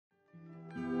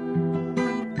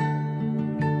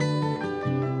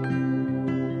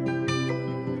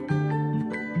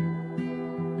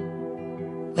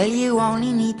Well, you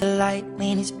only need the light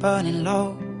when it's burning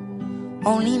low.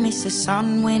 Only miss the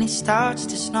sun when it starts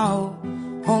to snow.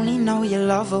 Only know you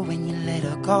love her when you let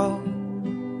her go.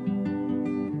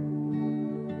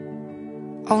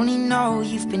 Only know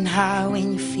you've been high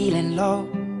when you're feeling low.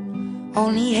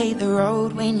 Only hate the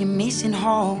road when you're missing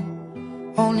home.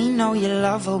 Only know you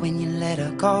love her when you let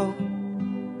her go.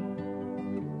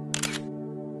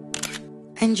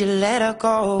 And you let her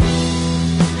go.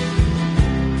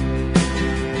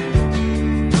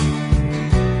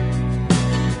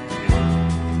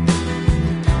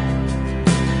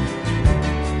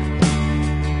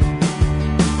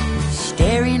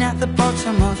 Staring at the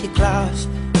bottom of your glass,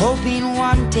 hoping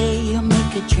one day you'll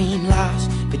make a dream last.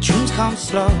 But dreams come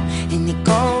slow and they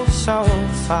go so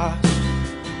fast.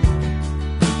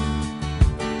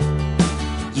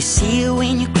 You see it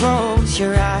when you close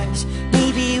your eyes.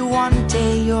 Maybe one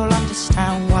day you'll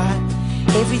understand why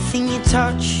everything you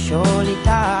touch surely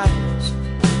dies.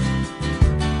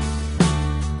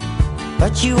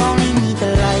 But you only need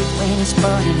the light when it's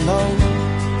burning low.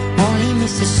 Only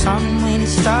miss the sun when it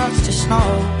starts to snow.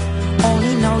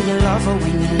 Only know you love her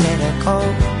when you let her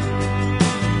go.